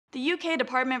The UK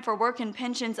Department for Work and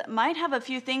Pensions might have a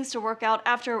few things to work out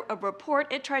after a report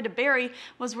it tried to bury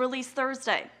was released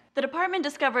Thursday. The department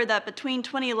discovered that between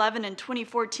 2011 and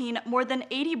 2014, more than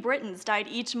 80 Britons died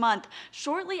each month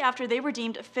shortly after they were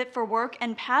deemed fit for work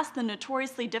and passed the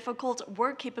notoriously difficult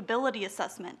work capability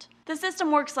assessment. The system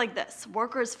works like this.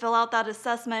 Workers fill out that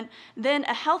assessment, then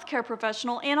a healthcare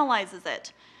professional analyzes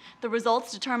it. The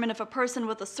results determine if a person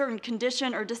with a certain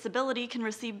condition or disability can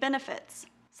receive benefits.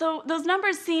 So those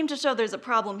numbers seem to show there's a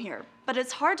problem here, but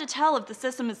it's hard to tell if the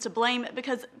system is to blame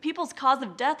because people's cause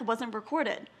of death wasn't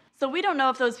recorded. So we don't know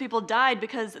if those people died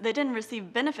because they didn't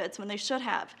receive benefits when they should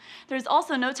have. There's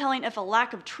also no telling if a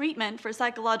lack of treatment for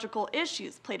psychological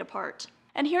issues played a part.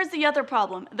 And here's the other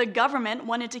problem. The government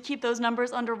wanted to keep those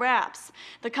numbers under wraps.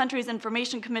 The country's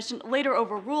Information Commission later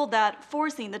overruled that,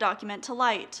 forcing the document to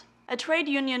light. A trade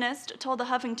unionist told the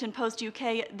Huffington Post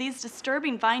UK these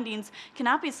disturbing findings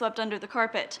cannot be swept under the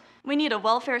carpet. We need a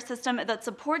welfare system that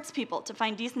supports people to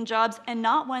find decent jobs and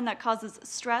not one that causes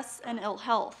stress and ill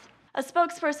health. A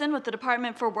spokesperson with the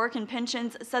Department for Work and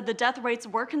Pensions said the death rates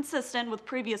were consistent with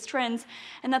previous trends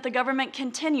and that the government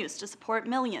continues to support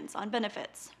millions on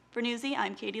benefits. For Newsy,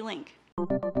 I'm Katie Link.